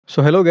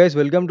So hello guys,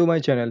 welcome to my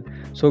channel.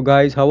 So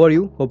guys, how are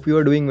you? Hope you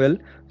are doing well.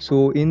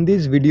 So in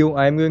this video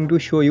I am going to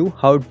show you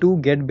how to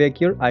get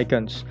back your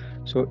icons.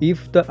 So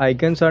if the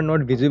icons are not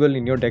visible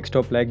in your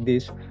desktop like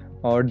this,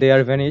 or they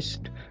are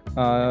vanished,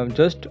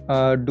 just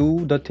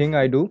do the thing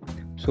I do.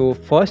 So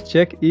first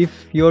check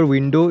if your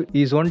window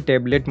is on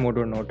tablet mode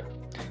or not.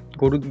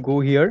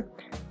 Go here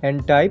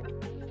and type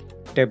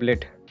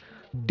tablet,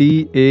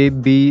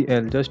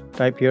 TABL. Just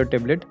type here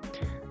tablet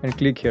and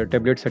click here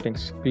tablet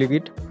settings. Click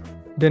it,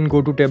 then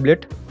go to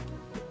tablet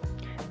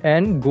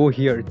and go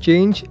here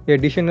change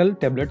additional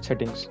tablet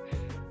settings.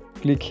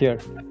 Click here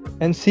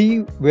and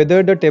see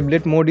whether the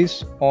tablet mode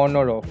is on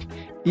or off.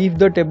 If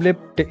the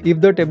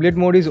tablet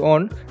mode is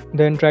on,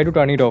 then try to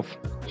turn it off.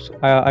 So,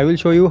 I will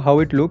show you how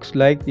it looks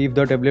like if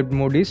the tablet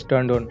mode is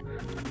turned on.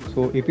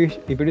 So if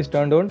it is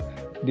turned on,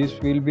 this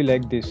will be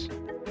like this.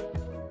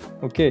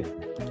 Okay,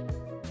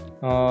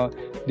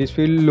 this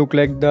will look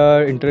like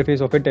the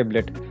interface of a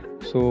tablet.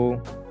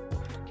 So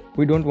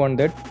we don't want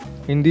that.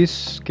 In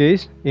this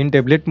case, in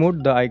tablet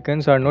mode the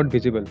icons are not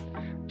visible,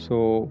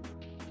 so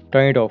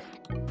turn it off.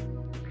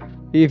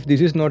 If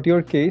this is not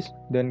your case,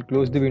 then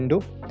close the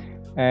window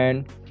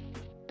and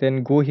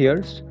then go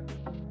here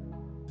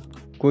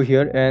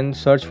and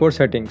search for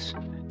settings.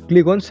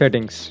 Click on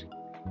settings.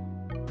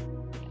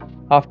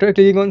 After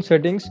clicking on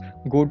settings,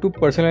 go to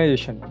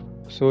personalization.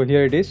 So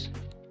here it is,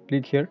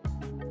 click here,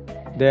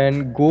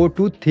 then go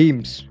to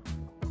themes.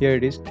 Here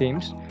it is,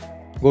 themes.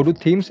 Go to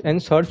themes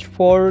and search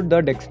for the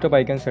desktop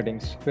icon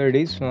settings. Here it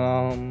is.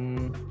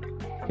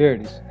 Here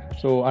it is.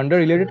 So under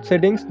related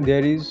settings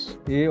there is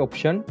a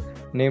option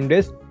named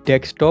as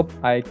desktop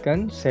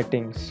icon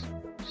settings.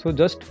 So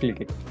just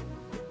click it.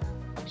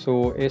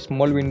 So a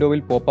small window will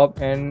pop up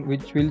and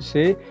which will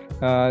say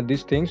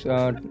these things,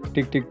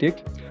 tick tick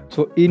tick.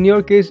 So in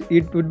your case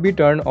it would be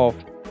turned off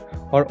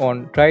or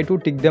on. Try to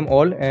tick them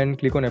all and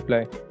click on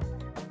apply.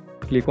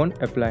 Click on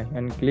apply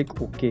and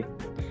click OK.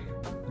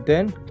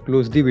 Then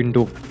close the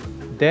window.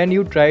 Then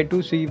you try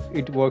to see if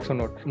it works or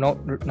not.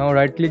 Now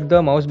right click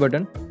the mouse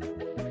button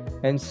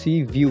and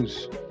see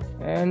views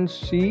and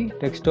see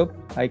desktop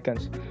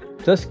icons.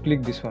 Just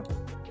click this one.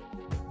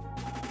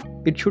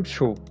 It should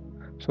show.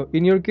 So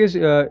in your case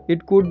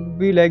it could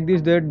be like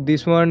this, that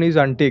this one is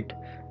unticked.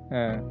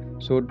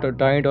 So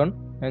turn it on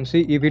and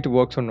see if it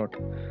works or not.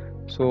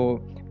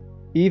 So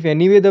if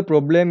anyway the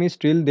problem is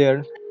still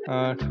there,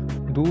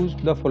 do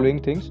the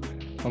following things.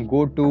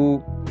 Go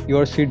to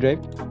your C drive,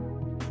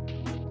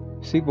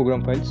 C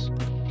program files,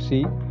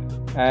 C,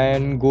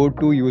 and go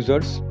to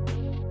users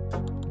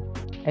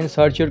and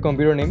search your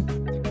computer name.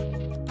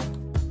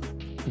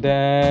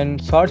 Then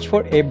search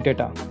for app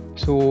data.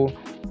 So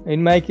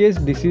in my case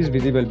this is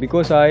visible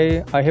because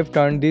I have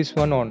turned this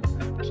one on.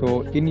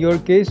 So in your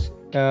case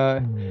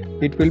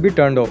it will be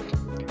turned off.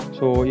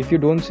 So if you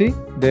don't see,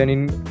 then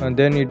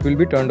it will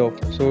be turned off.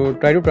 So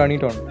try to turn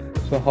it on.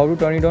 So how to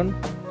turn it on?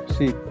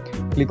 See,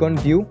 click on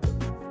view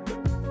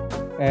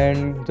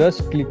and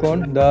just click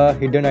on the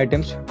hidden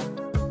items.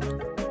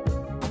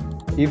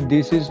 If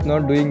this is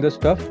not doing the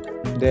stuff,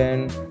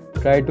 then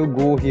try to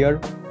go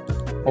here,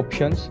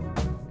 options,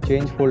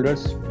 change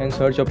folders and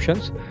search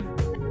options.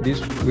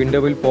 This window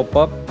will pop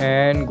up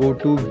and go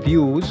to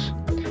views.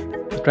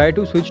 Try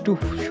to switch to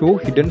show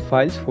hidden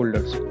files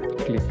folders.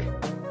 Click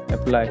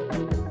apply.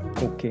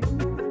 Okay,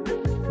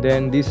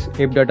 then this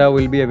app data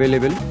will be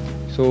available.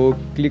 So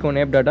click on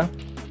app data,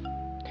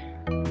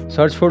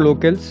 search for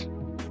locals.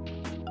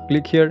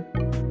 Click here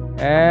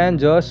and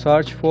just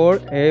search for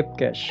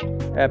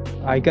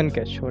icon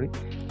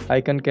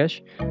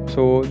cache.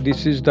 So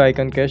this is the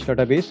icon cache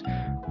database.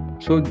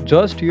 So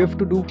just you have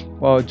to do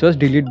just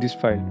delete this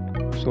file.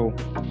 So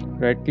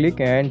right click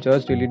and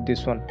just delete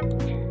this one,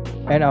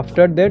 and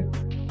after that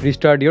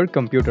restart your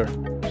computer.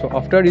 So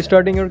after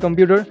restarting your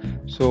computer,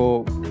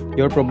 so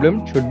your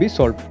problem should be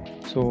solved.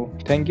 So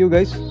thank you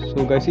guys.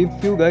 So guys,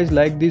 if you guys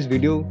like this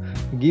video,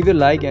 give a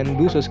like and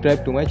do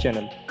subscribe to my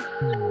channel.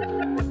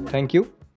 Thank you.